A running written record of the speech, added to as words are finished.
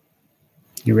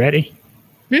You ready?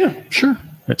 Yeah, sure.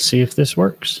 Let's see if this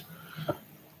works.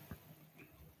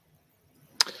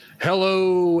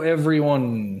 Hello,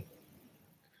 everyone.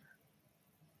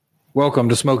 Welcome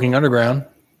to Smoking Underground.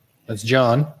 That's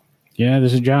John. Yeah,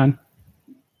 this is John.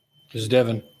 This is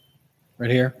Devin, right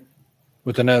here,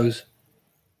 with the nose.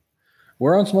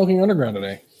 We're on Smoking Underground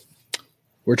today.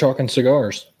 We're talking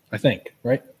cigars, I think,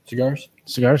 right? Cigars?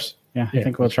 Cigars? Yeah, I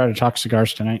think we'll try to talk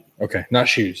cigars tonight. Okay, not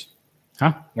shoes.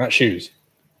 Huh? Not shoes.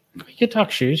 We could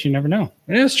talk shoes. You never know.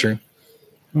 Yeah, that's true.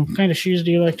 What kind of shoes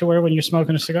do you like to wear when you're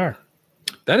smoking a cigar?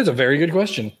 That is a very good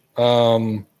question.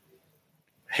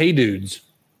 Hey Dudes.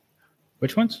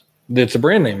 Which ones? It's a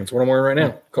brand name. It's what I'm wearing right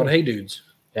now. Called Hey Dudes.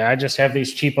 Yeah, I just have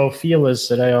these cheapo Filas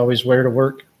that I always wear to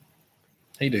work.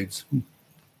 Hey Dudes.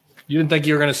 You didn't think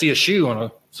you were going to see a shoe on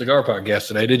a cigar podcast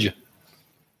today, did you?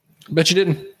 Bet you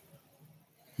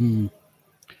didn't.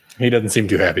 He doesn't seem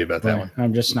too happy about that one.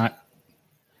 I'm just not.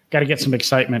 Got to get some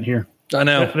excitement here. I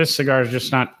know. This cigar is just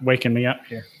not waking me up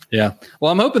here. Yeah. Well,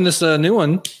 I'm hoping this new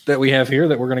one that we have here,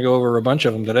 that we're going to go over a bunch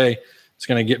of them today, it's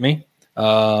going to get me.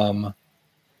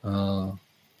 Alidos.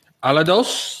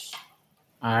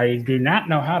 I do not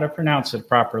know how to pronounce it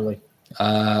properly.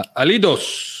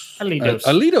 Alidos. Alidos.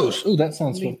 Alidos. Ooh, that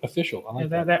sounds official. I like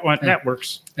That one, that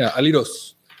works. Yeah,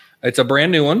 Alidos. It's a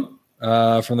brand new one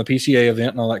from the PCA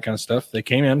event and all that kind of stuff. They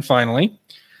came in finally.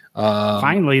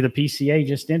 Finally, the PCA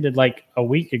just ended like a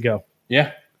week ago.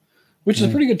 Yeah. Which is a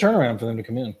pretty good turnaround for them to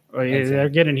come in. They're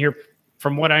getting here,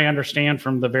 from what I understand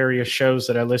from the various shows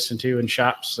that I listen to in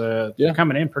shops. They're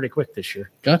coming in pretty quick this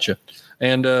year. Gotcha.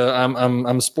 And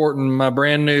I'm sporting my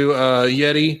brand new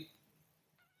Yeti,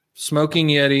 Smoking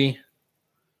Yeti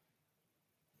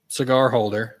cigar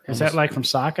holder. Is that like from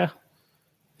Saka?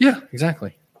 Yeah,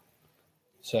 exactly.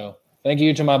 So thank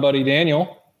you to my buddy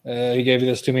Daniel. He gave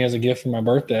this to me as a gift for my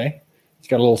birthday. He's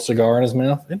got a little cigar in his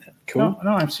mouth. Isn't that cool?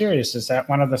 No, I'm serious. Is that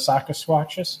one of the Saka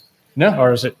swatches? No.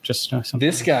 Or is it just something?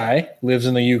 This guy lives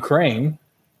in the Ukraine,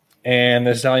 and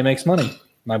this is how he makes money.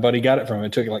 My buddy got it from him.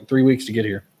 It took like 3 weeks to get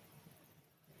here.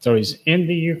 So he's in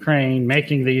the Ukraine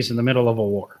making these in the middle of a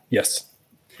war. Yes.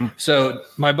 So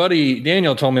my buddy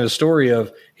Daniel told me the story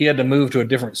of he had to move to a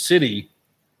different city,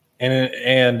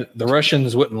 and the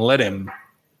Russians wouldn't let him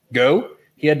go.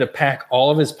 He had to pack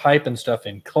all of his pipe and stuff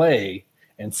in clay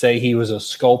and say he was a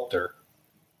sculptor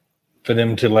for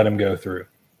them to let him go through.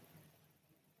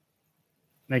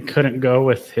 They couldn't go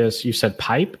with his, you said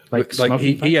pipe? Like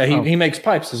he, pipe? yeah, he makes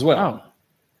pipes as well. Oh.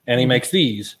 And he makes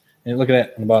these. And look at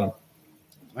that on the bottom.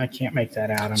 I can't make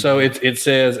that out. So it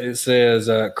says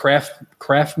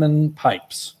Craftsman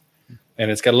Pipes. And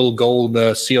it's got a little gold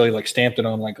seal. He like stamped it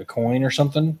on like a coin or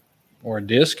something, or a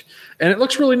disc. And it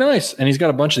looks really nice. And he's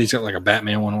got a bunch of these. He's got like a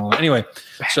Batman one. Anyway,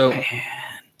 so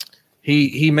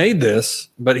he made this,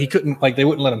 but he couldn't, like, they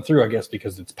wouldn't let him through, I guess,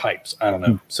 because it's pipes. I don't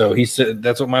know. So he said,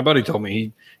 that's what my buddy told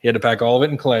me. He had to pack all of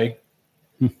it in clay.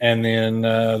 And then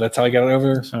that's how he got it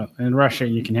over. So in Russia,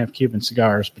 you can have Cuban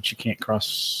cigars, but you can't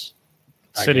cross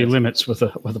city limits with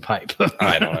a pipe.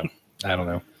 I don't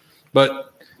know.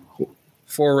 But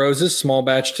Four Roses, small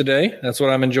batch today. That's what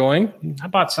I'm enjoying. I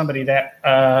bought somebody that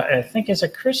I think is a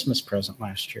Christmas present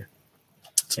last year.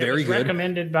 It's very good.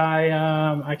 Recommended by,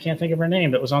 I can't think of her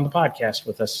name, that was on the podcast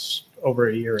with us over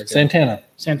a year ago. Santana,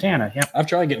 yeah. I've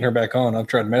tried getting her back on. I've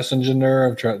tried messaging her.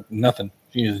 I've tried nothing.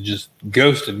 She has just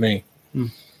ghosted me.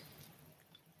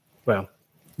 Well,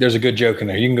 there's a good joke in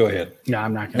there. You can go ahead. No,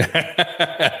 I'm not going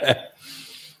to.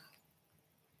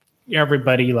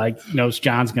 Everybody knows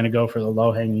John's going to go for the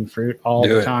low-hanging fruit all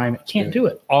the time. Can't do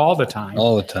it all the time.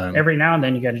 All the time. Every now and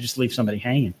then you got to just leave somebody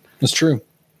hanging. It's true.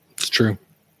 It's true.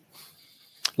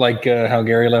 Like how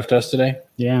Gary left us today.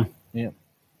 Yeah.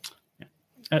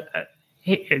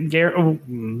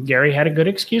 Gary had a good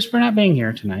excuse for not being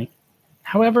here tonight.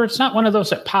 However, it's not one of those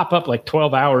that pop up like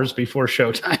 12 hours before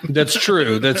showtime. That's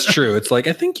true. It's like,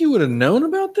 I think you would have known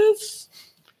about this.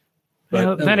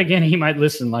 But then again, he might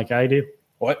listen like I do.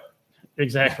 What?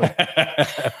 Exactly.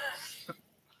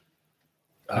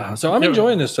 So I'm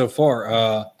enjoying this so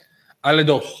far.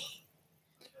 Alidos.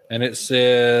 And it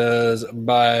says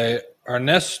by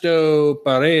Ernesto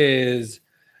Perez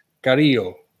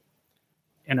Carrillo.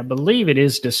 And I believe it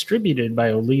is distributed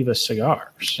by Oliva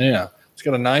Cigars. Yeah. It's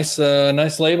got a nice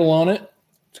label on it.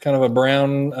 It's kind of a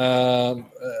brown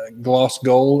gloss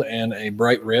gold and a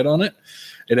bright red on it.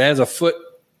 It has a foot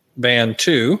band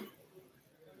too,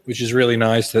 which is really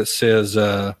nice. That says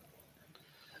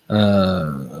Cabernet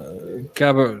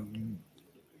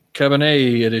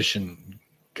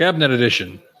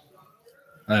Edition.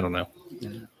 I don't know.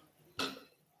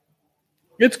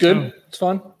 It's good. It's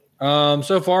fun.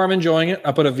 So far, I'm enjoying it.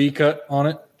 I put a V cut on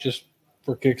it just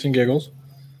for kicks and giggles.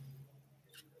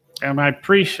 And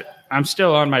I'm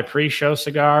still on my pre-show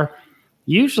cigar.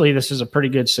 Usually this is a pretty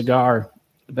good cigar,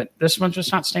 but this one's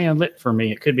just not staying lit for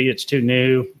me. It could be it's too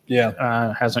new.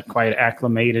 Yeah. Hasn't quite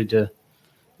acclimated to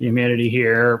humidity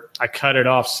here. I cut it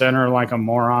off center like a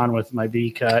moron with my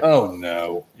V cut. Oh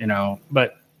no.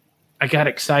 But I got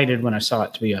excited when I saw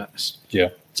it, to be honest. Yeah.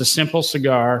 It's a simple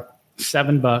cigar,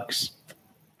 $7.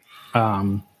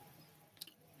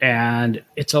 And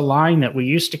it's a line that we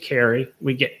used to carry.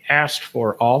 We get asked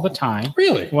for all the time.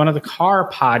 Really? One of the car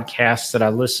podcasts that I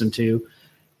listen to,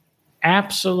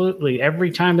 absolutely every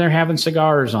time they're having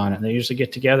cigars on it. They usually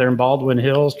get together in Baldwin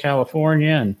Hills,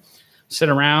 California, and sit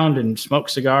around and smoke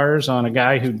cigars on a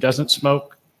guy who doesn't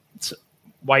smoke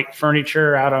white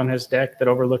furniture out on his deck that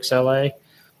overlooks LA,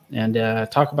 and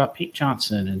talk about Pete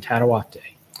Johnson and Tatuate.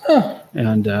 Huh.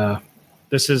 And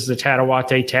this is the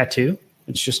Tatuate Tattoo.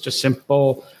 It's just a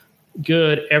simple,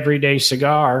 good, everyday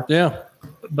cigar. Yeah.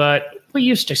 But we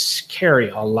used to carry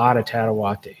a lot of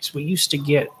Tatuates. We used to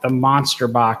get the monster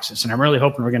boxes, and I'm really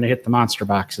hoping we're going to hit the monster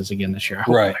boxes again this year. I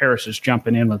hope Harris is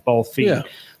jumping in with both feet. Yeah.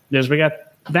 Because we got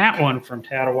that one from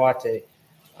Tatuate.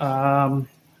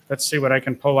 Let's see what I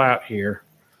can pull out here.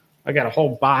 I got a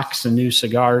whole box of new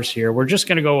cigars here. We're just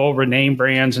going to go over name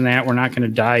brands and that. We're not going to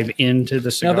dive into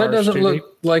the cigars. Now, that doesn't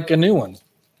look like a new one.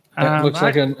 That looks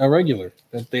like a regular.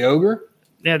 That's the Ogre?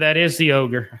 Yeah, that is the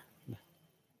Ogre.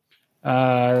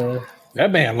 That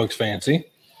band looks fancy.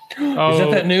 Oh,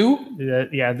 is that new?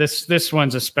 Yeah, this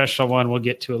one's a special one. We'll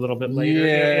get to a little bit later.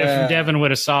 Yeah. If Devin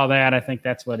would have saw that, I think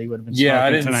that's what he would have been. Yeah,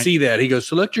 I didn't tonight. see that. He goes,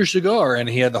 select your cigar, and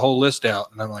he had the whole list out,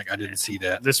 and I'm like, I didn't see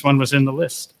that. This one was in the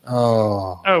list.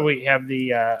 Oh, we have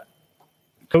the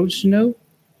Cosno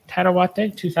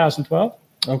Tatuate 2012.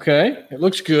 Okay, it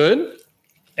looks good.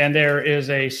 And there is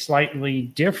a slightly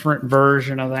different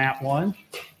version of that one.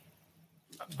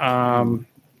 Cojeno,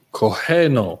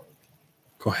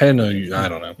 I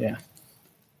don't know. Yeah.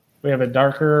 We have a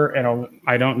darker, and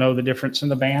I don't know the difference in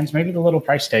the bands. Maybe the little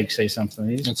price tags say something.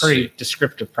 These are pretty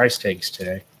descriptive price tags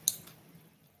today.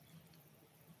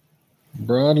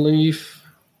 Broadleaf.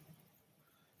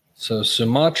 So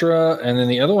Sumatra, and then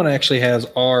the other one actually has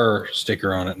our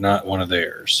sticker on it, not one of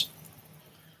theirs.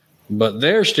 But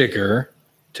their sticker,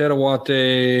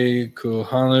 Tatuate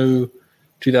Kohanu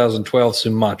 2012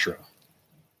 Sumatra.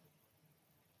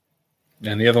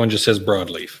 And the other one just says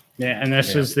broadleaf. Yeah, and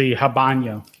this is the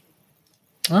Habano.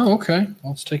 Oh, okay.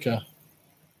 Let's take a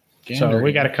gander. So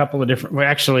we got a couple of different. Well,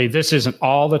 actually, this isn't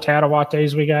all the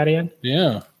Tatuates we got in.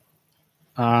 Yeah.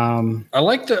 I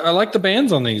like the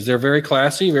bands on these. They're very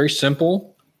classy, very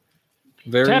simple.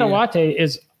 Very Tatuate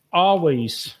is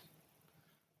always.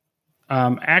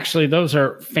 Actually, those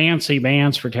are fancy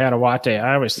bands for Tatuate.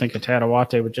 I always think of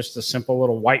Tatuate with just a simple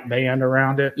little white band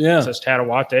around it. Yeah. It says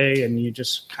Tatuate, and you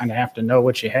just kind of have to know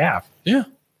what you have. Yeah.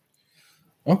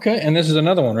 Okay, and this is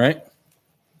another one, right?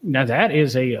 Now, that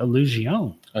is a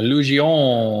Illusion.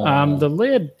 Illusion. The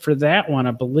lid for that one,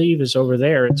 I believe, is over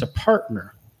there. It's a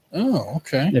partner. Oh,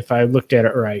 okay. If I looked at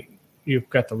it right. You've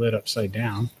got the lid upside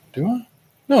down. Do I?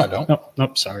 No, I don't.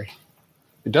 Nope, sorry.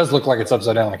 It does look like it's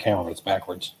upside down on the camera, but it's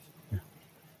backwards.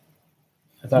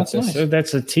 I thought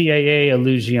that's a TAA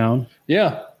Illusion.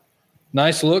 Yeah.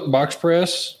 Nice look, box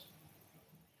press.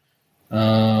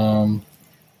 Yeah.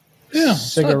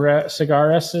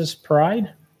 Cigares's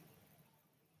Pride.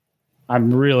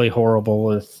 I'm really horrible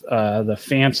with the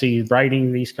fancy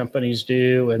writing these companies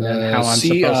do, and then how I'm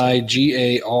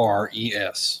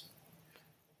Cigares.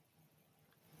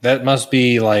 That must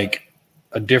be like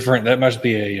that must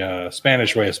be a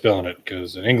Spanish way of spelling it,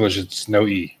 because in English it's no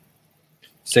E.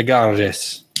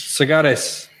 Cigares.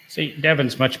 See,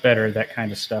 Devin's much better at that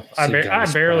kind of stuff. I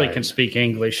barely can speak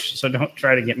English, so don't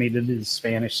try to get me to do the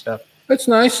Spanish stuff. It's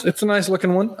nice. It's a nice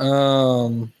looking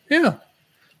one. Yeah.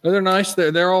 They're nice.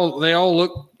 They all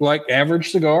look like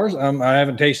average cigars. I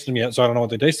haven't tasted them yet, so I don't know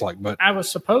what they taste like. But I was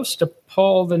supposed to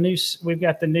pull the new. We've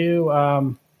got the new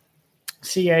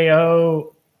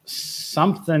CAO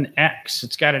something X.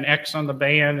 It's got an X on the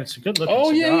band. It's a good looking.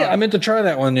 Oh cigar. yeah. I meant to try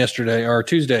that one yesterday or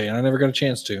Tuesday, and I never got a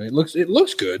chance to. It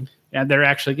looks good. Yeah, they're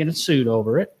actually getting sued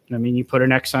over it. I mean, you put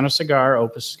an X on a cigar,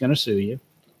 Opus is going to sue you.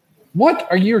 What?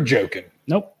 Are you joking?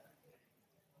 Nope.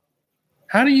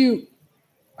 How?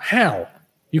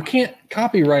 You can't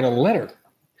copyright a letter.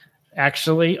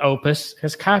 Actually, Opus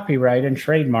has copyrighted and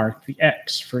trademarked the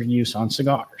X for use on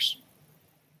cigars.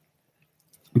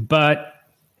 But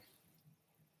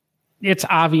it's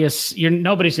obvious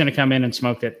nobody's going to come in and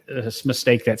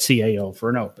mistake that CAO for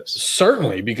an Opus.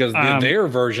 Certainly, because their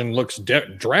version looks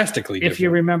drastically different. If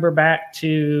you remember back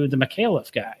to the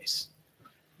McAuliffe guys,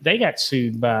 they got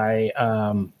sued by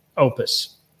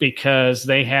Opus because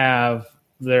they have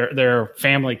their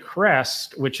family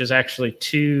crest, which is actually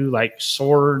two like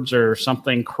swords or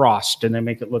something crossed, and they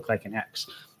make it look like an X.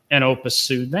 And Opus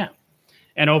sued them.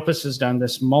 And Opus has done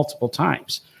this multiple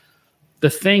times. The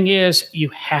thing is, you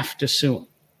have to sue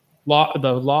them.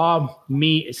 The law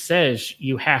says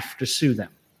you have to sue them.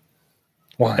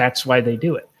 Why? That's why they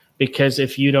do it. Because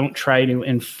if you don't try to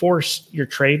enforce your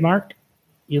trademark,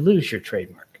 you lose your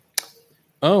trademark.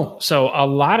 Oh. So a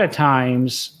lot of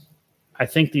times, I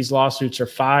think these lawsuits are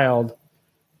filed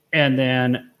and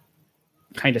then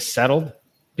kind of settled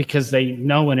because they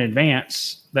know in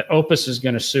advance that Opus is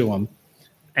going to sue them.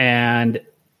 And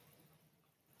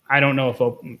I don't know if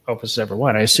Opus has ever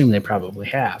won. I assume they probably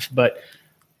have.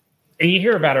 And you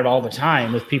hear about it all the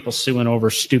time with people suing over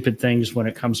stupid things when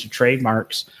it comes to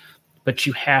trademarks. But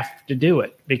you have to do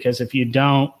it because if you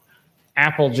don't,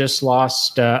 Apple just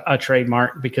lost a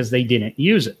trademark because they didn't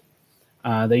use it.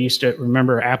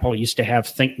 Apple used to have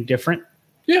Think Different.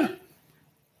 Yeah.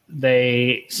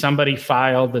 Somebody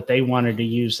filed that they wanted to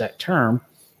use that term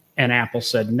and Apple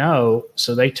said no.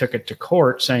 So they took it to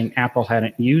court saying Apple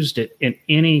hadn't used it in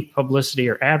any publicity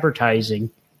or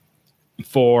advertising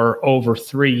for over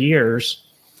 3 years.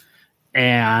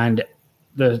 And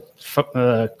the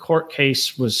court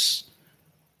case was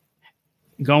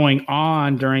going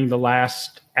on during the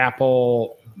last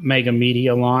Apple Mega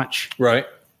Media launch. Right.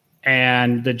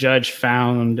 And the judge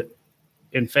found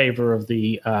in favor of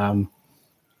the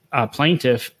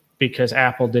plaintiff because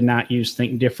Apple did not use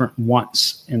Think Different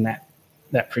once in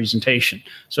that presentation.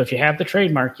 So if you have the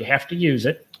trademark, you have to use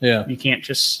it. Yeah. You can't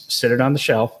just sit it on the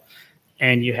shelf,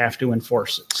 and you have to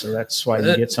enforce it. So that's why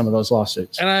you get some of those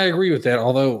lawsuits. And I agree with that.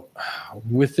 Although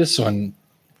with this one,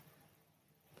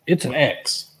 it's an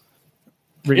X.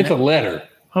 It's a letter.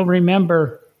 Oh,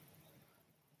 remember,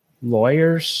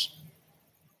 lawyers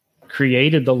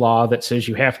created the law that says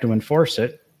you have to enforce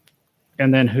it.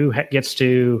 And then who gets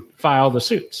to file the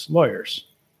suits? Lawyers.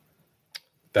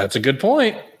 That's a good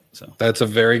point. So that's a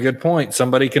very good point.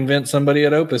 Somebody convinced somebody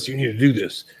at Opus, you need to do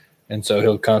this. And so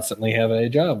he'll constantly have a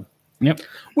job. Yep.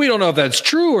 We don't know if that's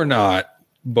true or not,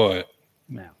 but.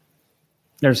 No.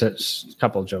 There's a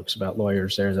couple of jokes about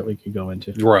lawyers there that we could go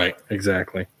into. Right.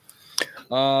 Exactly.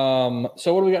 So what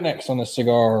do we got next on this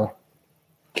cigar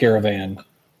caravan?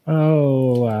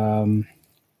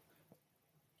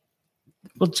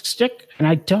 Let's stick, and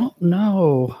I don't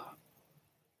know.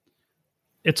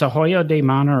 It's a Hoyo de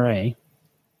Monterey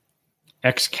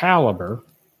Excalibur,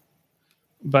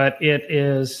 but it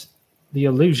is the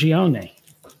Illusione.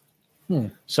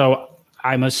 So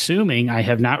I'm assuming, I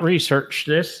have not researched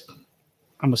this.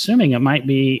 I'm assuming it might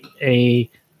be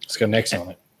It's got an X on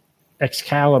it.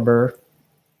 Excalibur.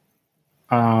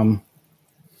 Done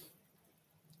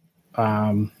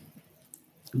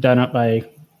up by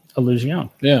Illusione.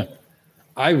 Yeah.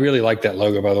 I really like that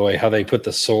logo, by the way, how they put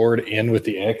the sword in with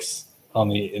the X on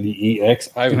the EX.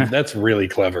 That's really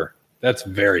clever. That's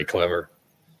very clever.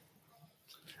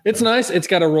 It's nice. It's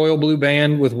got a royal blue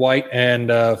band with white and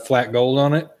flat gold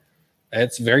on it.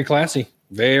 It's very classy.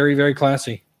 Very, very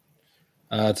classy.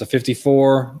 It's a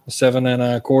 54, 7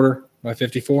 1/4 by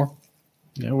 54.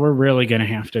 Yeah, we're really going to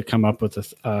have to come up with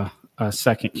a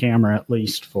second camera at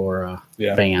least for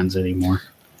fans anymore.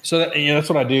 So that's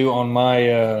what I do on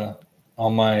my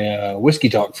Whiskey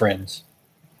Talk Friends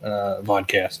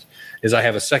vodcast. Is I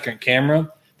have a second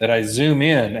camera that I zoom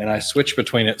in and I switch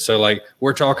between it. So like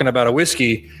we're talking about a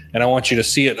whiskey and I want you to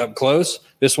see it up close.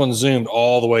 This one's zoomed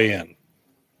all the way in.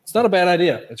 It's not a bad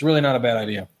idea. It's really not a bad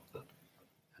idea.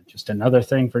 Just another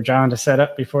thing for John to set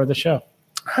up before the show.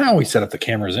 I always set up the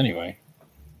cameras anyway.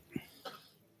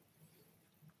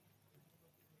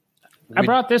 I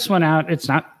brought this one out. It's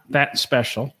not that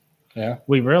special. Yeah.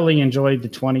 We really enjoyed the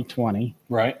 2020.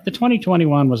 Right. The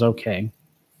 2021 was okay.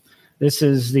 This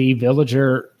is the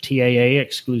Villager TAA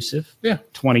exclusive. Yeah.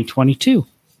 2022.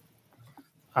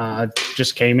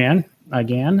 Just came in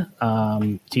again.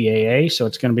 TAA, so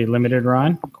it's going to be limited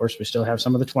run. Of course, we still have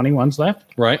some of the 21s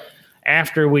left. Right.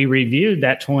 After we reviewed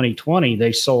that 2020,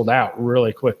 they sold out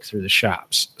really quick through the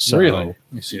shops. So really? Let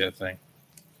me see that thing.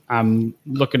 I'm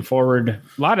looking forward.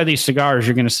 A lot of these cigars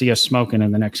you're going to see us smoking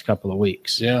in the next couple of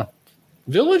weeks. Yeah.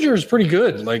 Villager is pretty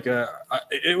good. Like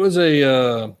it was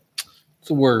what's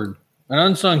the word? An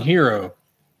unsung hero,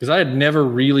 because I had never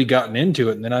really gotten into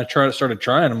it. And then I started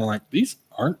trying them. I'm like, these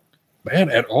aren't bad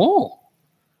at all.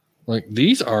 Like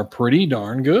these are pretty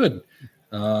darn good.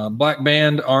 Black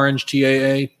Band Orange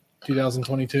TAA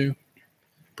 2022.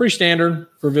 Pretty standard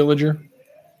for Villager.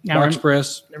 Now, Box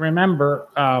press. Remember,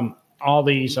 all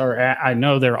these are I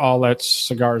know they're all at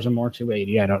Cigars and More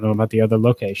 280. I don't know about the other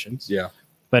locations. Yeah.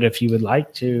 But if you would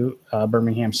like to,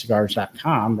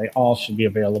 BirminghamCigars.com, they all should be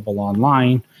available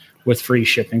online with free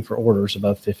shipping for orders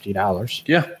above $50.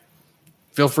 Yeah.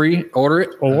 Feel free, order it.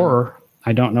 Or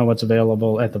I don't know what's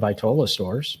available at the Vitola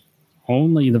stores.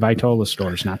 Only the Vitola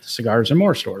stores, not the Cigars and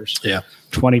More stores. Yeah.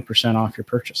 20% off your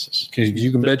purchases. Because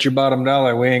you can bet your bottom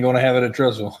dollar we ain't going to have it at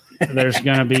Trussville. There's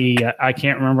going to be, I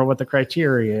can't remember what the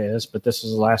criteria is, but this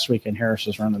is the last weekend Harris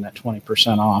is running that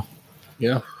 20% off.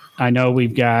 Yeah. I know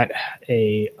we've got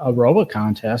a Roba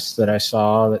contest that I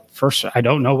saw that first, I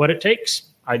don't know what it takes.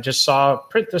 I just saw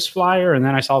print this flyer and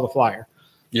then I saw the flyer.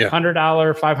 Yeah. $100,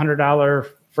 $500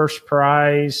 first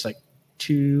prize, like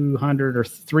 $200 or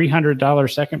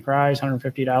 $300 second prize,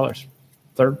 $150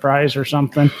 third prize or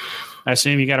something. I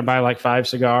assume you got to buy like 5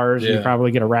 cigars. Yeah. You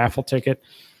probably get a raffle ticket.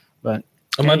 But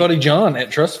my buddy John at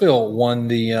Trussville won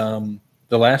the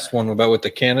last one about with the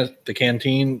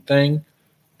canteen thing.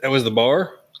 That was the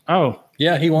bar. oh,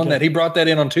 Yeah, he won that. He brought that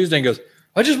in on Tuesday and goes,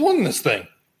 I just won this thing.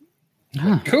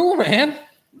 huh. Cool, man.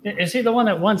 Is he the one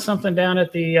that won something down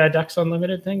at the Ducks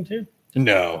Unlimited thing too?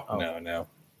 No.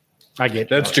 I get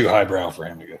That's too highbrow for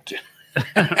him to go to.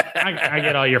 I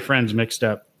get all your friends mixed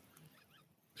up.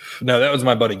 No, that was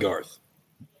my buddy Garth.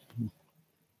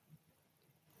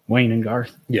 Wayne and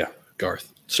Garth. Yeah,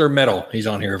 Garth. Sir Metal. He's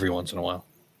on here every once in a while.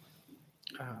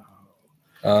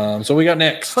 So we got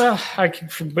next. Well,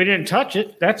 we didn't touch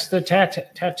it. That's the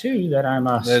tattoo that I'm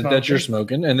That you're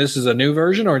smoking. And this is a new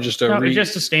version or just a no,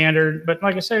 just a standard. But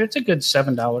like I said, it's a good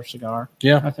 $7 cigar.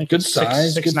 Yeah, I think good it's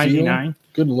size, $6.99.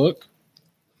 good look.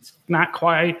 Not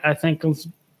quite. I think it's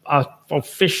a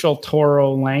official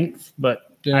Toro length,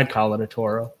 but Yeah. I'd call it a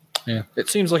Toro. Yeah, it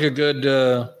seems like a good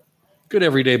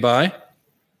everyday buy.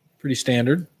 Pretty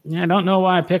standard. Yeah, I don't know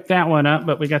why I picked that one up,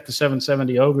 but we got the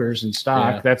 770 Ogres in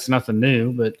stock. Yeah. That's nothing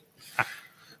new, but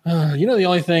The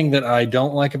only thing that I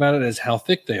don't like about it is how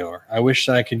thick they are. I wish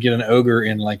I could get an Ogre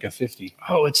in like a 50.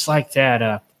 oh, it's like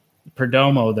that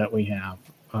Perdomo that we have.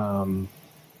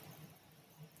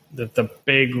 The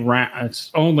big round. It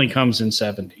only comes in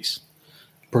 70s.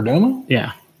 Perdomo?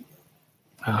 Yeah.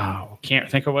 Oh, can't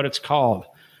think of what it's called.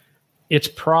 It's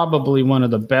probably one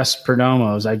of the best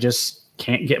Perdomos. I just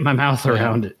can't get my mouth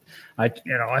around it.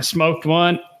 I smoked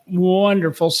one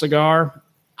wonderful cigar.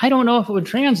 I don't know if it would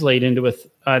translate into a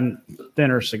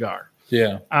thinner cigar.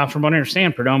 Yeah. From what I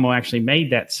understand, Perdomo actually made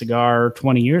that cigar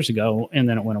 20 years ago, and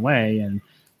then it went away, and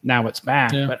now it's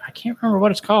back. Yeah. But I can't remember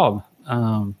what it's called.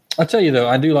 I'll tell you, though,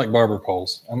 I do like barber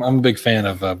poles. I'm a big fan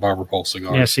of barber pole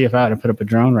cigars. Yeah, see if I had to put a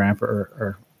Padron wrapper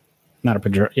or not a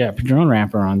Padron, Padron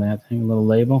wrapper on that thing, a little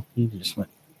label. You just went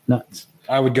nuts.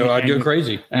 I'd go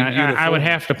crazy. I would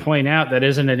have to point out that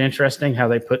isn't it interesting how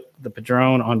they put the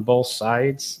Padron on both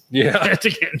sides Yeah.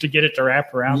 to get it to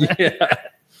wrap around that? Yeah.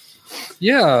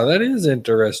 Yeah, that is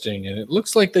interesting. And it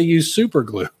looks like they use super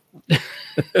glue.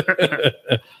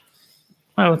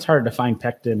 Well, it's hard to find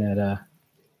pectin at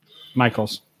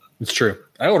Michael's. It's true.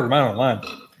 I ordered mine online.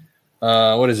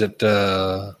 What is it?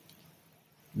 A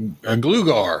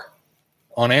Glugar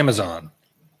on Amazon.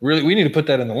 Really, we need to put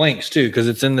that in the links too, because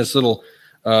it's in this little,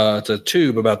 it's a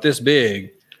tube about this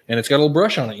big, and it's got a little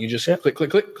brush on it. You just click,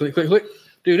 click, click, click, click, click.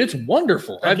 Dude, it's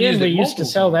wonderful. Again, we used to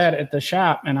sell that at the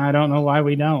shop, and I don't know why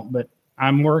we don't, but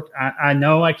I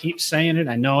know I keep saying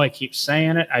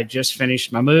it. I just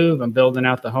finished my move. I'm building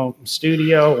out the home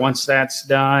studio. Once that's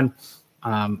done,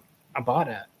 I bought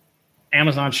a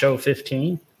Amazon Show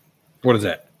 15. What is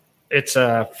that? It's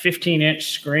a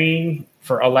 15-inch screen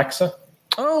for Alexa.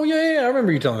 Oh, yeah. I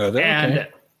remember you telling me about that. And Okay.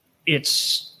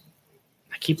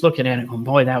 I keep looking at it going,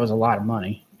 boy, that was a lot of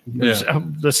money.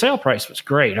 The sale price was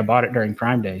great. I bought it during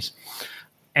Prime Days.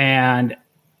 And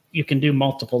you can do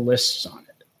multiple lists on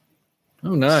it.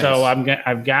 Oh, nice. So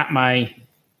I've got my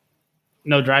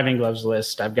no driving gloves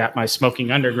list. I've got my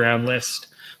smoking underground list.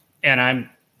 And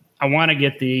I want to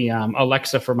get the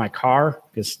Alexa for my car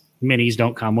because minis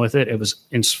don't come with it. It was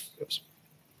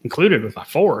included with my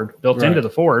Ford, built into the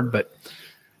Ford, but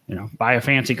buy a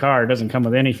fancy car, it doesn't come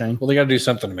with anything. Well, they got to do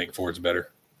something to make Fords better.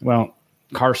 Well,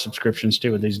 car subscriptions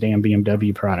too with these damn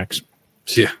BMW products.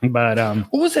 Yeah. But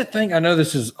what was that thing? I know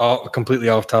this is completely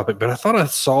off topic, but I thought I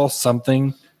saw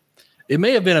something. It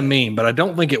may have been a meme, but I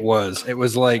don't think it was. It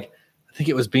was like, I think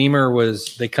it was Beamer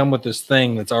they come with this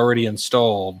thing that's already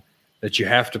installed that you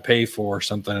have to pay for or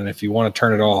something. And if you want to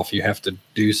turn it off, you have to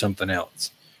do something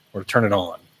else or turn it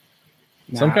on.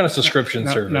 Some kind of subscription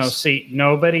service. No, see,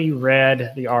 nobody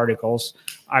read the articles.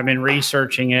 I've been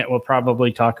researching it. We'll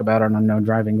probably talk about it on No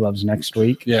Driving Gloves next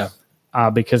week. Yeah.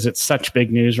 Because it's such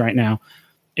big news right now.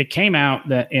 It came out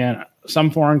that in some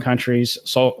foreign countries,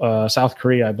 South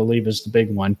Korea, I believe, is the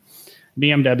big one.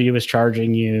 BMW is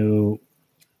charging you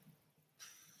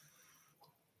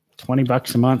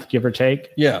 $20 a month, give or take,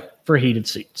 Yeah. for heated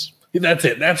seats. That's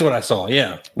it. That's what I saw.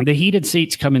 Yeah. The heated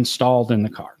seats come installed in the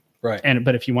car. Right.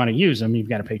 But if you want to use them, you've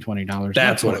got to pay $20.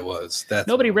 That's what it was.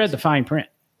 Nobody read the fine print.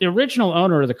 The original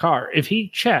owner of the car, if he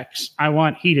checks, I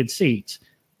want heated seats,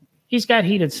 he's got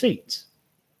heated seats.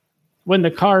 When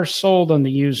the car's sold on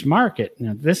the used market,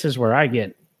 now this is where I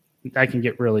can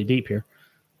get really deep here.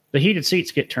 The heated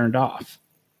seats get turned off.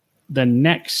 The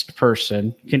next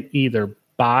person can either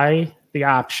buy the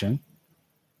option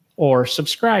or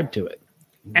subscribe to it,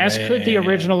 as could the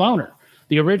original owner.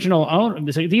 The original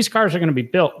owner, these cars are going to be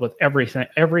built with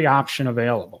every option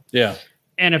available. Yeah.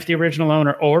 And if the original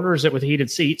owner orders it with heated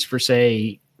seats for,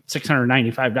 say,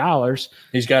 $695,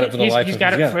 he's got it for the life. He's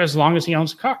got it for as long as he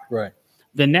owns the car. Right.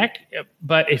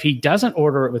 But if he doesn't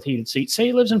order it with heated seats, say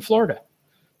he lives in Florida,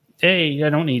 hey, I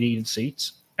don't need heated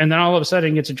seats, and then all of a sudden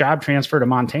he gets a job transfer to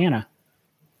Montana.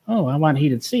 Oh, I want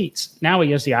heated seats. Now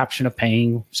he has the option of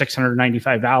paying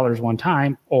 $695 one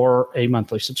time or a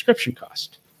monthly subscription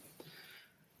cost.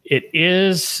 It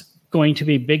is going to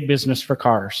be big business for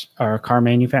car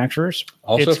manufacturers.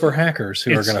 Also for hackers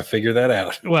who are going to figure that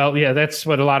out. Well, yeah, that's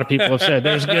what a lot of people have said.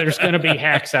 There's going to be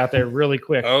hacks out there really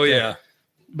quick. Oh, yeah.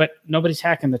 But nobody's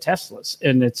hacking the Teslas,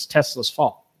 and it's Tesla's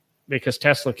fault because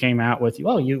Tesla came out with,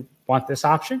 well, you want this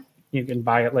option? You can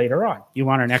buy it later on. You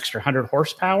want an extra 100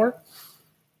 horsepower?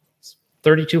 It's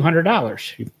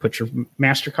 $3,200. You put your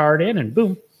MasterCard in, and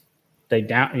boom,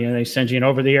 they send you an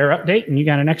over-the-air update, and you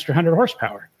got an extra 100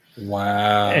 horsepower.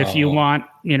 Wow. If you want,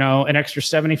 an extra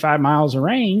 75 miles of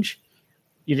range,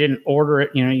 you didn't order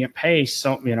it, you pay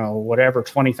whatever,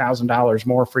 $20,000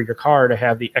 more for your car to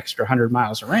have the extra 100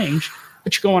 miles of range,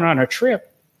 but you're going on a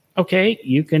trip. Okay.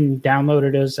 You can download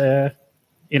it as a,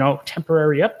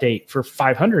 temporary update for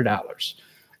 $500.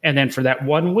 And then for that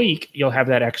 1 week, you'll have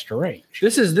that extra range.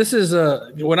 This is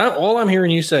all I'm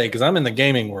hearing you say, cause I'm in the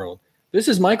gaming world. This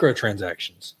is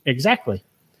microtransactions. Exactly.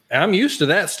 And I'm used to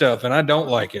that stuff, and I don't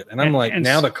like it. And I'm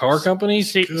now the car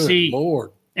companies, good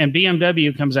Lord. And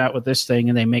BMW comes out with this thing,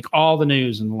 and they make all the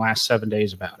news in the last 7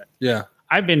 days about it. Yeah.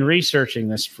 I've been researching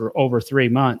this for over 3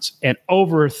 months. And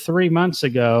over 3 months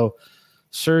ago,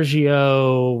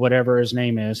 Sergio, whatever his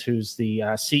name is, who's the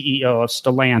CEO of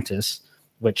Stellantis,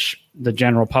 which the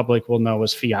general public will know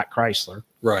as Fiat Chrysler,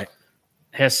 right,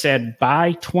 has said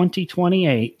by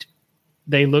 2028,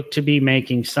 they look to be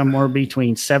making somewhere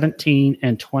between $17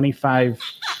 and $25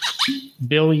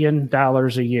 billion a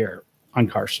year on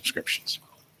car subscriptions.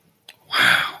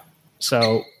 Wow.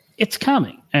 So it's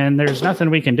coming, and there's nothing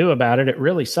we can do about it. It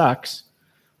really sucks.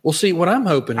 Well, see, what I'm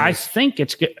hoping I think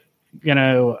it's going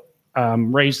to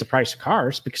raise the price of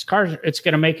cars because it's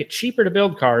going to make it cheaper to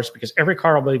build cars because every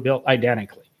car will be built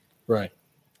identically. Right.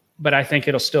 But I think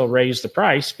it'll still raise the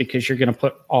price because you're going to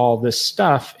put all this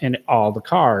stuff in all the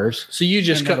cars. So you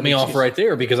just cut me off right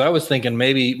there because I was thinking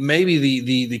maybe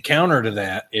the counter to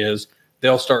that is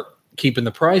they'll start keeping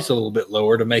the price a little bit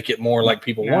lower to make it more like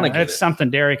people want to get it. That's something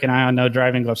Derek and I on No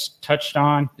Driving Gloves touched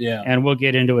on. Yeah. And we'll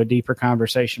get into a deeper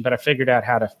conversation. But I figured out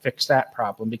how to fix that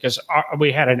problem because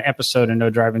we had an episode in No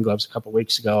Driving Gloves a couple of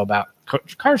weeks ago about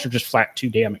cars are just flat too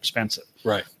damn expensive.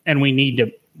 Right. And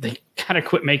they kind of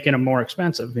quit making them more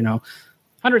expensive.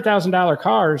 $100,000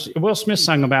 cars. Will Smith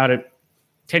sung about it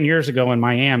 10 years ago in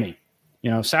Miami.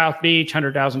 South Beach,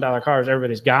 $100,000 cars.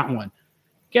 Everybody's got one.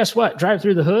 Guess what? Drive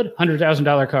through the hood,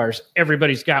 $100,000 cars.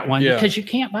 Everybody's got one because you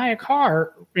can't buy a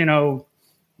car.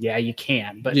 Yeah, you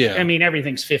can, but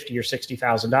everything's $50,000 or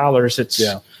 $60,000. It's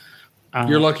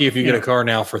you're lucky if you get a car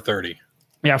now for $30,000.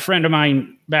 Yeah, a friend of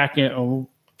mine back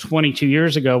 22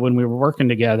 years ago when we were working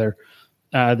together,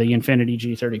 the Infiniti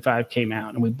G35 came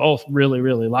out, and we both really,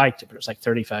 really liked it, but it was like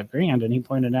 $35,000. And he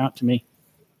pointed out to me,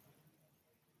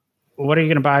 well, what are you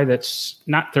going to buy that's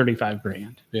not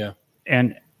 $35,000? Yeah,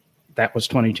 and that was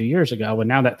 22 years ago, and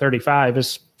now that 35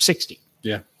 is 60.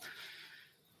 Yeah.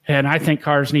 And I think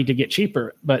cars need to get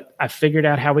cheaper, but I figured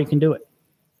out how we can do it.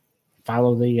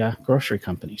 Follow the grocery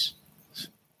companies,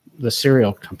 the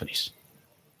cereal companies.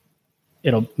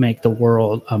 It'll make the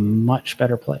world a much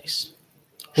better place.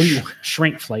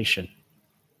 Shrinkflation.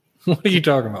 What are you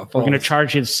talking about, Paul? We're going to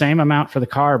charge you the same amount for the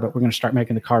car, but we're going to start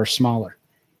making the cars smaller.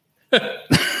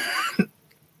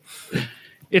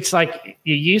 It's like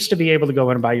you used to be able to go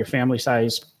in and buy your family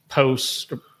size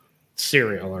Post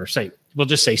cereal, or we'll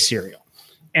just say cereal.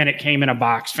 And it came in a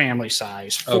box family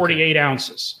size, 48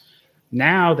 ounces.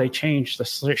 Now they changed the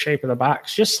shape of the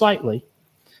box just slightly.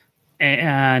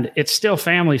 And it's still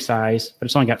family size, but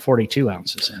it's only got 42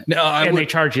 ounces in it. They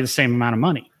charge you the same amount of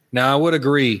money. Now, I would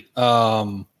agree.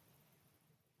 The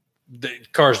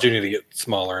cars do need to get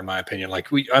smaller, in my opinion. Like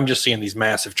I'm just seeing these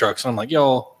massive trucks. And I'm like,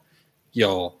 y'all,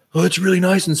 oh, it's really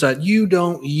nice inside. You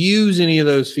don't use any of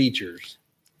those features.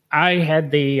 I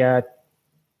had the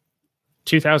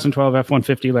 2012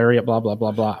 F-150 Lariat, blah, blah,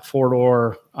 blah, blah.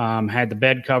 4-door, had the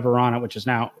bed cover on it, which is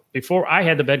now, before I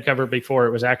had the bed cover before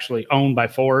it was actually owned by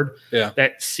Ford. Yeah.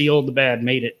 That sealed the bed,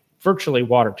 made it virtually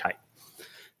watertight.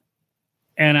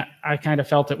 And I kind of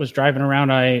felt it was driving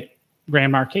around a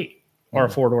Grand Marquis or a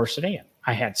 4-door sedan.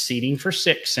 I had seating for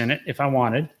 6 in it if I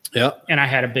wanted. Yeah. And I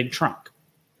had a big trunk.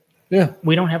 Yeah.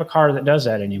 We don't have a car that does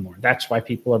that anymore. That's why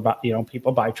people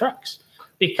people buy trucks,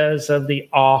 because of the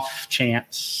off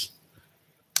chance.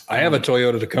 I have a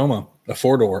Toyota Tacoma, a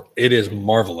 4-door. It is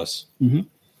marvelous. Mm-hmm.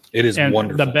 It is and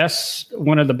wonderful.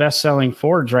 One of the best selling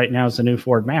Fords right now is the new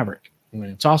Ford Maverick.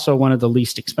 Mm. It's also one of the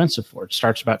least expensive Fords.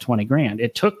 Starts about $20,000.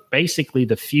 It took basically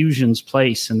the Fusion's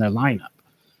place in their lineup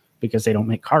because they don't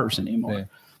make cars anymore. Yeah.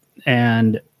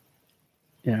 And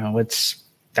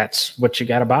that's what you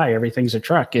got to buy. Everything's a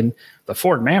truck, and the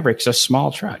Ford Maverick's a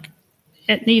small truck.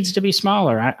 It needs to be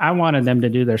smaller. I wanted them to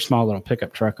do their small little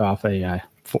pickup truck off a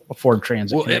Ford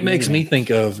Transit. Well, it makes me think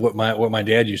of what my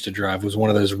dad used to drive was one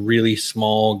of those really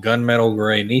small gunmetal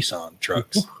gray Nissan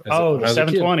trucks. The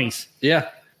 720s. Yeah.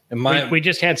 And we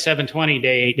just had 720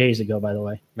 8 days ago, by the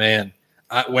way. Man,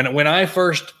 when I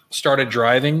first started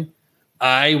driving,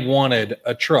 I wanted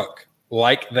a truck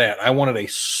like that. I wanted a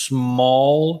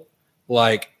small,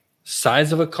 like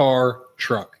size of a car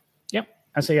truck. Yep.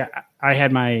 I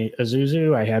had my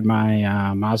Isuzu. I had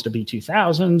my Mazda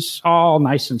B2000s, all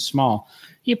nice and small.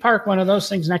 You park one of those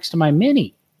things next to my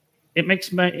Mini. It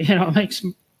makes my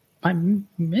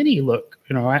Mini look,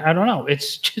 I don't know.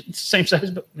 It's just the same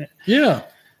size, but yeah.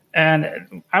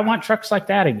 And I want trucks like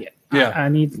that again. Yeah.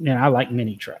 I like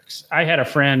mini trucks. I had a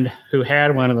friend who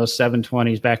had one of those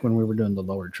 720s back when we were doing the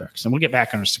lower trucks, and we'll get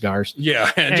back on our cigars.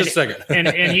 Yeah. Just a second.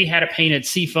 and he had it painted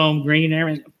seafoam green and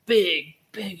everything.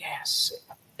 Big ass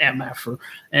MF,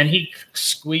 and he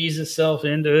squeezed himself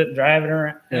into it, driving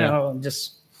around,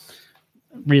 just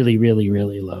really, really,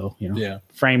 really low, Yeah.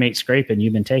 Frame 8 scraping,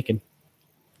 you've been taken.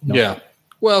 No. Yeah.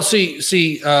 Well, see,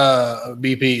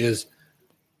 BP is,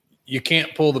 you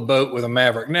can't pull the boat with a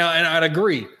Maverick now. And I'd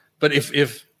agree, but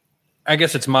if I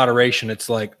guess it's moderation. It's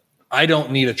like, I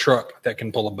don't need a truck that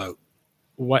can pull a boat.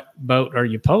 What boat are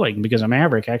you pulling? Because a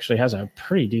Maverick actually has a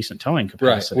pretty decent towing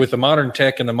capacity. Right. With the modern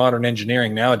tech and the modern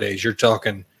engineering nowadays, you're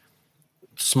talking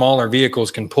smaller vehicles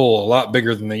can pull a lot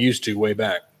bigger than they used to way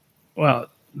back. Well,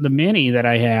 the Mini that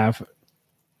I have,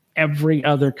 every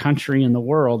other country in the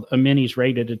world, a Mini's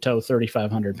rated to tow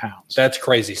 3,500 pounds. That's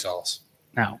crazy sauce.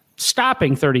 Now,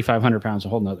 stopping 3,500 pounds is a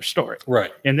whole nother story.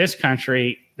 Right. In this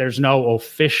country, there's no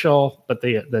official, but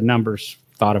the numbers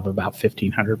thought of about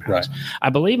 1,500 pounds. Right. I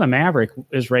believe a Maverick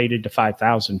is rated to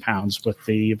 5,000 pounds with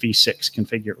the V6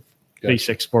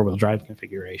 V6 four-wheel drive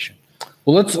configuration.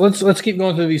 Well, let's keep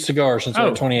going through these cigars since we're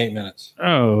at 28 minutes.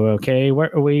 Oh, okay.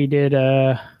 Where we did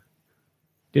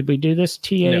we do this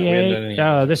TAA? No, we haven't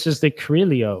done any. This is the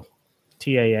Carrillo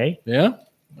TAA. Yeah.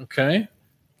 Okay.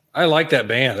 I like that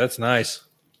band. That's nice.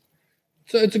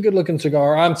 So it's a good looking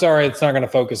cigar. I'm sorry it's not going to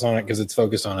focus on it because it's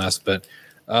focused on us, but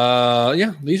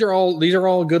these are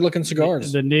all good looking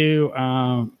cigars. The new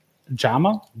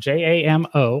Jamo,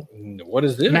 Jamo. What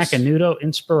is this? Macanudo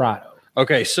Inspirado.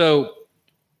 Okay, so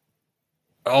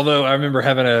although I remember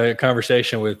having a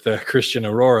conversation with Christian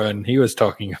Aurora, and he was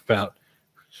talking about,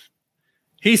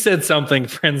 he said something,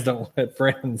 friends don't let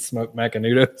friends smoke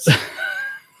Macanudos.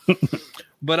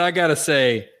 But I got to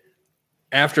say,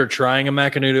 after trying a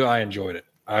Macanudo, I enjoyed it.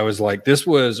 I was like, this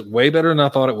was way better than I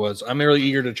thought it was. I'm really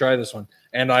eager to try this one.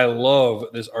 And I love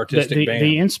this artistic band.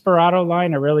 The Inspirado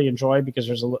line I really enjoy because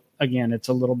there's it's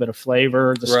a little bit of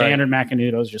flavor. The standard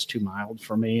Macanudo is just too mild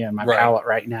for me and my palate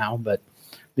right now. But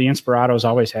the Inspirado's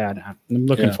always had. I'm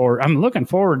looking forward. I'm looking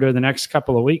forward to the next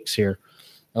couple of weeks here.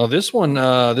 Oh, this one's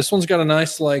got a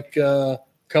nice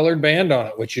colored band on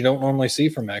it, which you don't normally see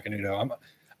from Macanudo.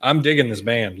 I'm digging this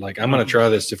band. Like, I'm going to try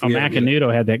this.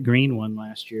 Macanudo had that green one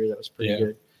last year. That was pretty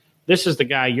good. This is the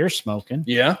guy you're smoking.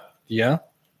 Yeah. Yeah.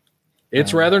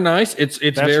 It's rather nice. It's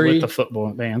very with the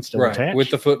football band still attached. With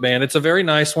the foot band. It's a very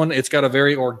nice one. It's got a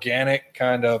very organic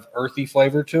kind of earthy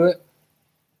flavor to it.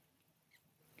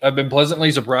 I've been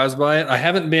pleasantly surprised by it. I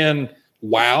haven't been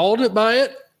wowed by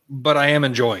it, but I am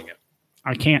enjoying it.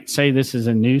 I can't say this is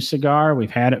a new cigar. We've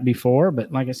had it before,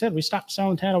 but like I said, we stopped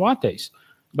selling Tatawantes.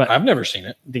 But I've never seen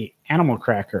it. The Animal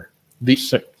Cracker.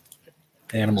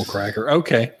 Animal Cracker.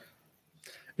 Okay.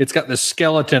 It's got the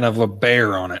skeleton of a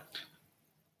bear on it.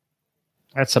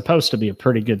 That's supposed to be a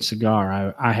pretty good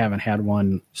cigar. I haven't had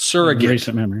one Surrogate. in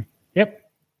recent memory. Yep.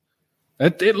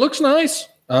 It looks nice.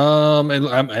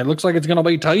 It looks like it's going to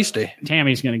be tasty.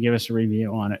 Tammy's going to give us a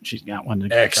review on it. She's got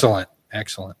one. Excellent.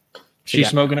 She's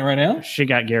smoking it right now? She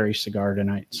got Gary's cigar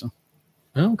tonight. So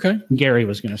okay. Gary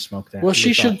was going to smoke that. Well,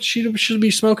 she should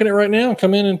be smoking it right now.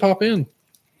 Come in and pop in.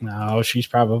 No, she's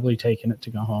probably taking it to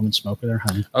go home and smoke with her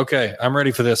honey. Okay, I'm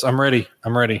ready for this. I'm ready.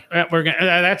 We're gonna.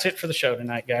 That's it for the show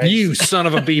tonight, guys. You son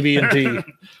of a BB&T.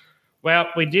 Well,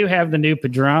 we do have the new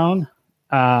Padron.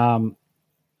 Devin,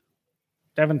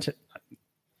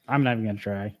 I'm not even going to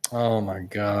try. Oh my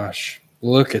gosh!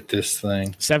 Look at this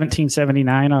thing.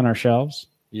 $17.79 on our shelves.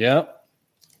 Yep.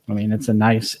 I mean, it's a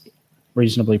nice,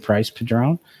 reasonably priced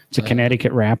Padron. It's a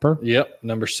Connecticut wrapper. Yep.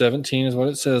 Number 17 is what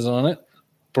it says on it.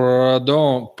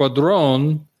 Padron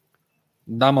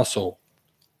Damaso.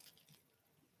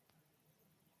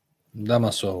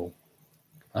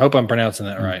 I hope I'm pronouncing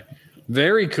that right.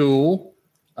 Very cool.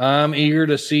 I'm eager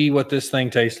to see what this thing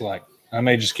tastes like. I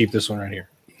may just keep this one right here.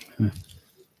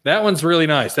 That one's really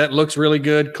nice. That looks really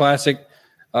good. Classic.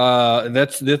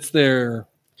 That's their.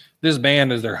 This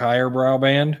band is their higher brow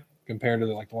band compared to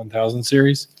the 1000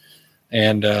 series,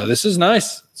 and this is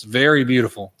nice. It's very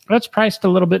beautiful. It's priced a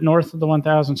little bit north of the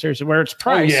 1000 series, where it's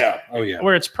priced. Oh yeah.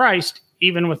 Where it's priced,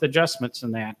 even with adjustments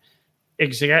in that,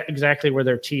 exactly where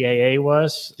their TAA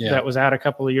was. Yeah. That was out a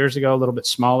couple of years ago. A little bit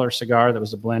smaller cigar that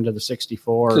was a blend of the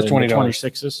 64 and the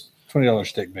 26s. $20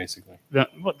 stick, basically.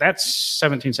 That's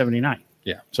 $17.79.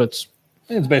 Yeah. So it's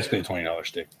basically a $20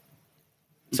 stick.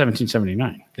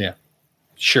 $17.79. Yeah.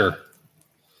 Sure.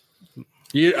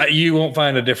 You won't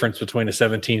find a difference between a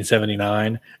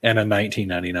 $17.79 and a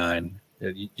 $19.99.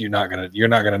 You're not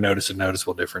gonna notice a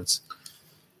noticeable difference.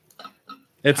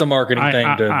 It's a marketing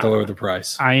thing to lower the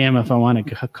price. I am if I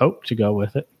want a Coke to go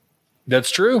with it.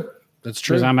 That's true.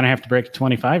 Because I'm going to have to break a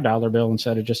 $25 bill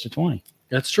instead of just a $20.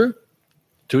 That's true.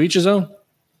 To each his own.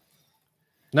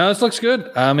 No, this looks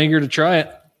good. I'm eager to try it.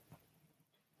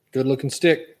 Good looking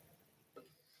stick.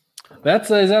 Is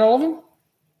that all of them?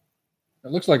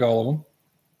 It looks like all of them.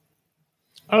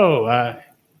 Oh,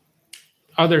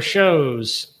 other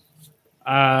shows.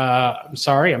 I'm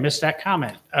sorry, I missed that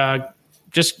comment.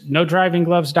 Just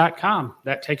nodrivinggloves.com.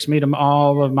 That takes me to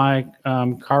all of my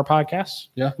car podcasts.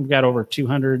 Yeah. We've got over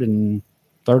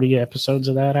 230 episodes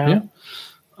of that out.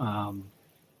 Yeah.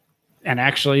 And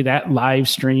actually, that live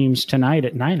streams tonight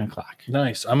at 9:00.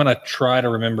 Nice. I'm going to try to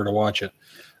remember to watch it.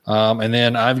 And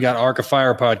then I've got Arc of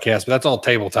Fire podcast, but that's all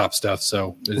tabletop stuff.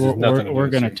 So we're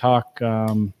going to talk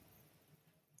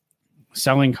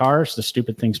selling cars, the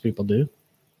stupid things people do.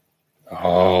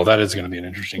 Oh, that is going to be an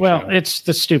interesting show. It's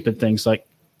the stupid things. Like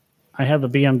I have a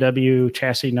BMW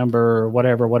chassis number,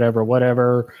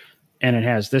 whatever, and it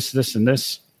has this, and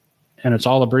this, and it's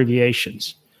all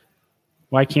abbreviations.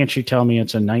 Why can't you tell me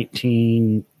it's a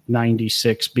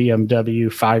 1996 BMW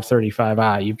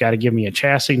 535i? You've got to give me a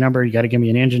chassis number. You got to give me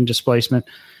an engine displacement.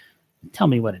 Tell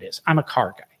me what it is. I'm a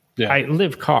car guy. Yeah. I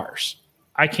live cars.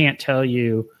 I can't tell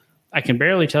you. I can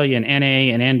barely tell you an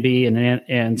NA, an NB, an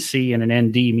NC, and an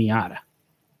ND Miata.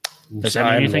 Does that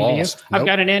mean anything to you? Nope. I've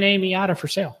got an NA Miata for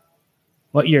sale.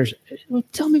 What years? Well,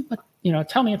 tell me what,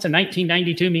 tell me it's a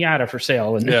 1992 Miata for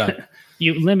sale. And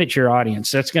you limit your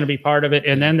audience. That's going to be part of it.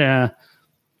 And then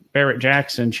Barrett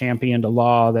Jackson championed a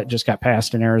law that just got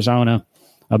passed in Arizona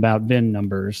about VIN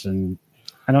numbers. And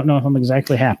I don't know if I'm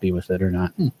exactly happy with it or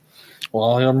not.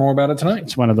 Well, I'll hear more about it tonight.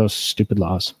 It's one of those stupid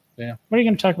laws. Yeah. What are you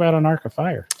going to talk about on Arc of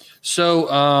Fire?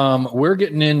 So we're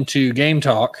getting into game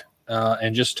talk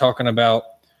and just talking about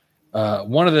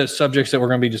one of the subjects that we're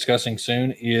going to be discussing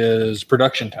soon is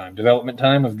production time, development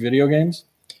time of video games.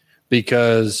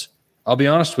 Because I'll be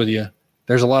honest with you,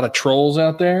 there's a lot of trolls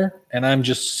out there, and I'm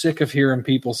just sick of hearing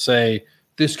people say,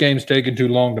 this game's taking too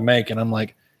long to make. And I'm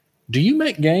like, do you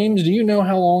make games? Do you know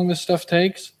how long this stuff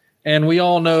takes? And we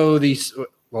all know these,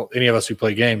 well, any of us who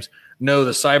play games know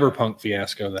the Cyberpunk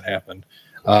fiasco that happened.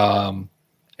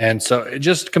 And so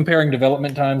just comparing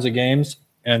development times of games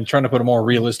and trying to put a more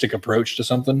realistic approach to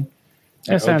something.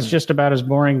 That sounds just about as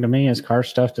boring to me as car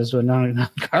stuff does with non-car.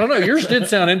 I don't know. Yours did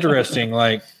sound interesting.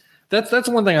 Like that's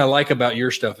one thing I like about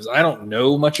your stuff is I don't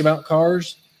know much about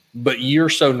cars, but you're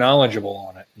so knowledgeable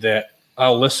on it that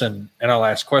I'll listen and I'll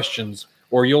ask questions,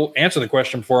 or you'll answer the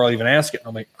question before I'll even ask it. And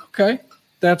I'm like, okay,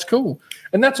 that's cool.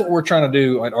 And that's what we're trying to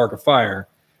do at Arc of Fire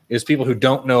is people who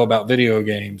don't know about video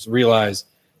games realize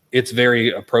it's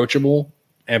very approachable.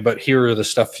 But here are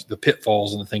the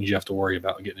pitfalls and the things you have to worry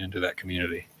about getting into that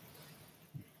community.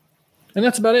 And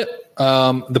that's about it.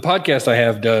 The podcast I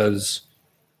have does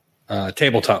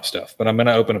tabletop stuff, but I'm going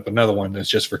to open up another one that's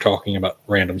just for talking about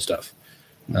random stuff.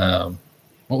 What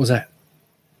was that?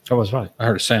 What was what? I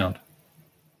heard a sound.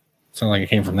 It sounded like it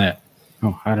came from that.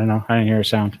 Oh, I don't know. I didn't hear a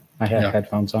sound. I had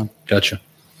headphones on. Gotcha.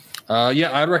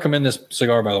 I'd recommend this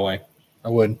cigar, by the way. I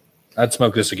would. I'd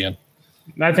smoke this again.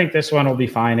 I think this one will be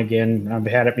fine again. I've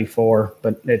had it before,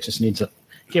 but it just needs to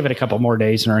give it a couple more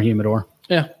days in our humidor.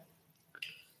 Yeah.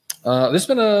 This has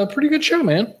been a pretty good show,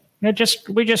 man. We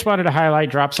just wanted to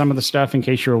drop some of the stuff in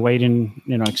case you were waiting,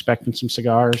 expecting some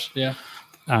cigars. Yeah.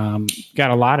 Got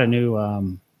a lot of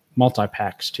new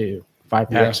multi-packs too.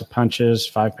 5-packs of punches,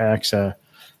 5-packs.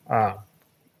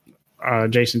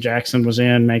 Jason Jackson was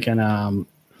in making an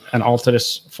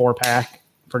Altadis 4-pack.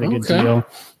 Pretty good deal.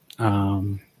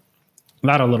 A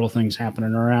lot of little things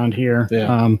happening around here.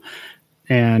 Yeah.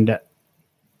 And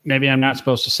maybe I'm not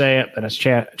supposed to say it, but I was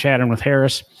chatting with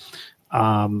Harris.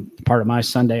 Part of my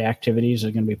Sunday activities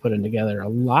are going to be putting together a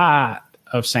lot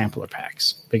of sampler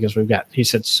packs because he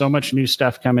said so much new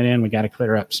stuff coming in. We got to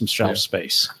clear up some shelf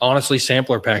space. Honestly,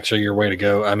 sampler packs are your way to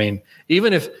go. I mean,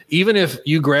 even if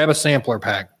you grab a sampler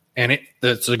pack and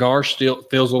the cigar still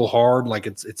feels a little hard, like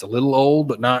it's a little old,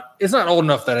 but it's not old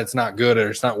enough that it's not good or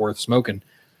it's not worth smoking.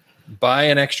 Buy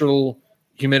an extra little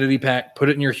humidity pack, put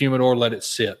it in your humidor, let it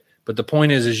sit. But the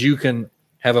point is you can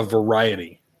have a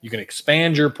variety. You can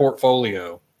expand your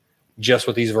portfolio just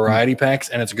with these variety packs,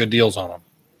 and it's good deals on them.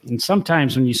 And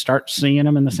sometimes when you start seeing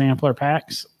them in the sampler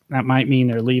packs, that might mean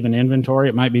they're leaving inventory.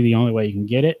 It might be the only way you can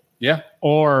get it. Yeah.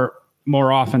 Or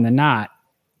more often than not,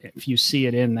 if you see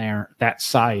it in there, that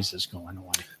size is going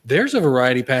away. There's a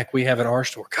variety pack we have at our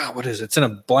store. God, what is it? It's in a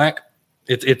black.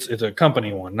 It's a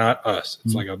company one, not us.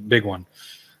 It's like a big one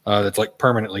that's like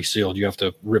permanently sealed. You have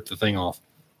to rip the thing off.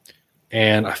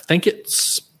 And I think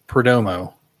it's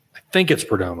Perdomo.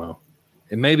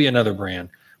 It may be another brand,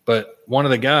 but one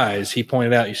of the guys, he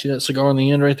pointed out, you see that cigar on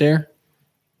the end right there?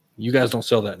 You guys don't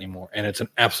sell that anymore. And it's an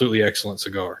absolutely excellent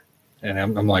cigar. And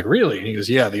I'm like, really? And he goes,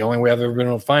 yeah, the only way I've ever been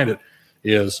able to find it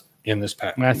is in this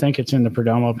pack. I think it's in the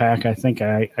Perdomo pack. I think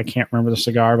I can't remember the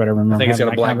cigar, but I remember. I think it's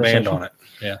got a black band on it.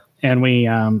 Yeah. And we,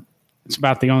 it's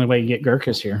about the only way you get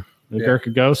Gurkhas here. The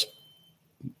Gurkha Ghost,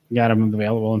 got them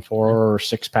available in 4 or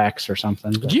 6 packs or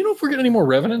something. Do you know if we're getting any more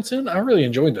Revenants in? I really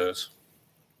enjoyed those.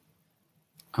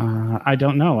 I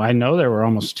don't know. I know there were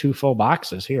almost 2 full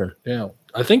boxes here. Yeah.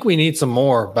 I think we need some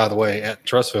more, by the way, at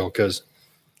Trustville, because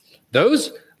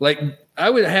those, like, I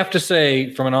would have to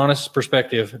say, from an honest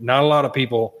perspective, not a lot of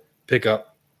people pick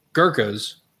up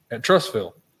Gurkhas at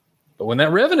Trustville. But when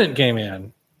that Revenant came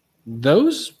in,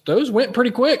 those went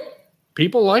pretty quick.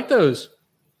 People like those.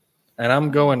 And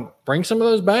I'm going, bring some of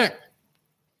those back.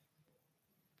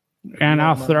 And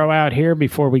I'll throw out here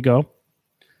before we go.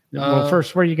 Well,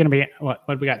 first, where are you going to be? What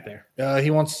we got there? He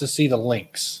wants to see the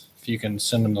links. If you can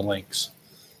send him the links.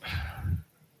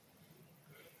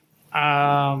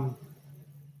 We'll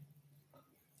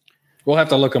have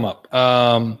to look them up.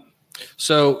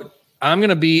 So I'm going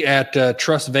to be at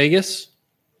Trust Vegas.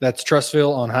 That's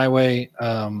Trustville on Highway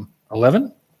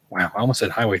 11. Wow, I almost said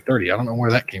Highway 30. I don't know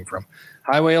where that came from.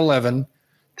 Highway 11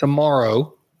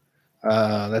 tomorrow.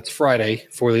 That's Friday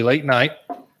for the late night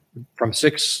from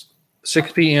 6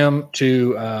 p.m.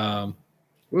 to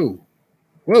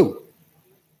whoa.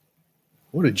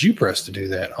 What did you press to do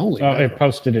that? Holy Oh, it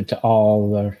posted it to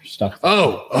all the stuff.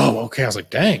 Oh, okay. I was like,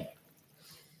 dang.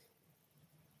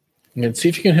 And see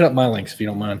if you can hit up my links if you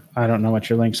don't mind. I don't know what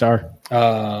your links are.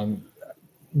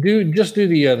 Do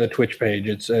the Twitch page.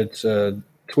 It's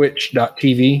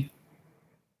twitch.tv.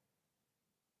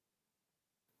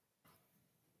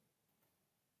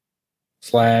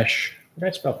 / Did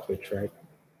I spell Twitch right?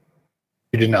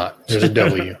 You did not. There's a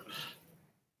W.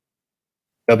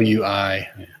 W-I.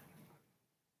 Yeah.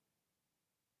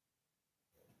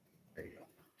 There you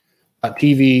go.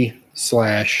 TV /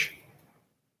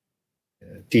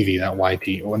 TV, not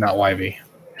YT, or not YV.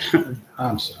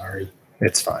 I'm sorry.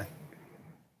 It's fine.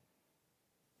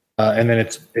 And then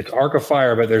it's Arc of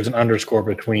Fire, but there's an underscore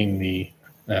between the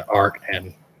Arc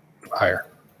and Fire.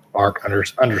 Arc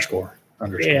underscore.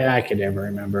 Yeah, I could never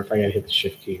remember if I got to hit the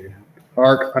shift key or not.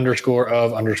 Arc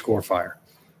 _ fire.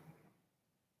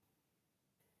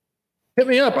 Hit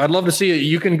me up. I'd love to see it.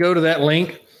 You can go to that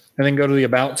link and then go to the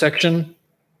About section,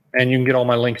 and you can get all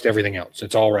my links to everything else.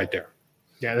 It's all right there.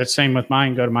 Yeah, that's same with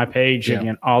mine. Go to my page and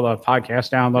get all the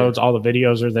podcast downloads. All the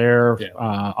videos are there.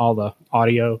 All the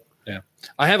audio. Yeah,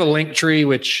 I have a link tree,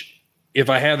 which if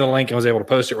I had the link, I was able to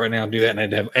post it right now and do that, and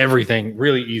I'd have everything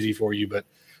really easy for you. But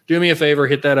do me a favor,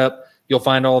 hit that up. You'll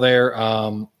find all there.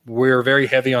 We're very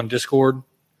heavy on Discord,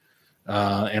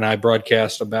 and I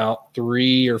broadcast about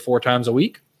 3 or 4 times a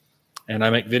week. And I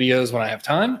make videos when I have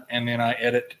time, and then I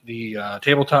edit the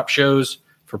tabletop shows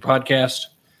for podcast.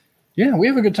 Yeah, we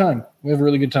have a good time. We have a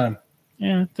really good time.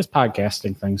 Yeah, this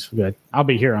podcasting thing's good. I'll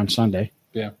be here on Sunday.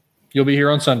 Yeah, you'll be here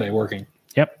on Sunday working.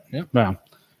 Yep. Yep. Well,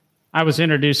 I was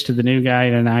introduced to the new guy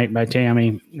tonight by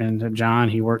Tammy and John.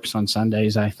 He works on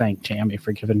Sundays. I thank Tammy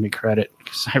for giving me credit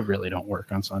because I really don't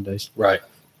work on Sundays. Right.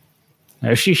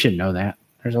 She should know that.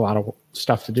 There's a lot of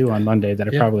stuff to do on Monday that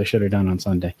I probably should have done on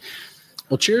Sunday.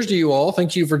 Well, cheers to you all.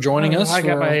 Thank you for joining us. I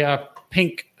got my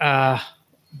pink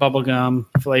bubblegum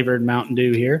flavored Mountain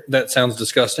Dew here. That sounds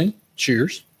disgusting.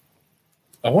 Cheers.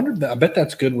 I bet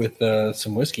that's good with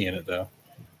some whiskey in it, though.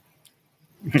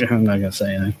 I'm not going to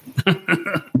say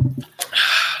anything.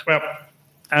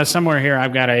 Well, somewhere here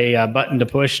I've got a button to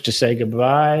push to say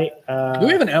goodbye. Do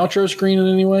we have an outro screen in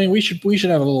any way? We should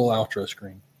have a little outro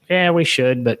screen. Yeah, we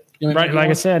should. But right, like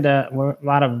I said, we're a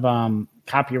lot of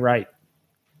copyright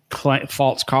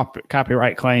false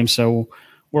copyright claims. So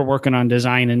we're working on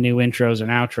designing new intros and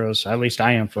outros. At least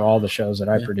I am for all the shows that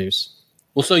I produce.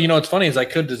 Well, so, what's funny is I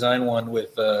could design one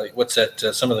with,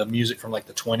 some of the music from like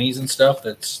the 20s and stuff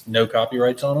that's no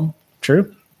copyrights on them.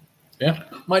 True. Yeah,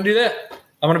 might do that.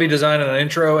 I'm going to be designing an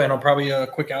intro and I'll probably a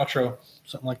quick outro,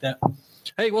 something like that.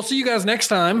 Hey, we'll see you guys next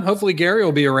time. Hopefully Gary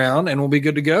will be around and we'll be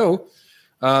good to go.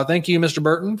 Thank you, Mr.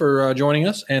 Burton, for joining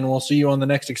us, and we'll see you on the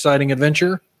next exciting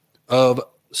adventure of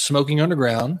Smoking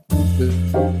Underground.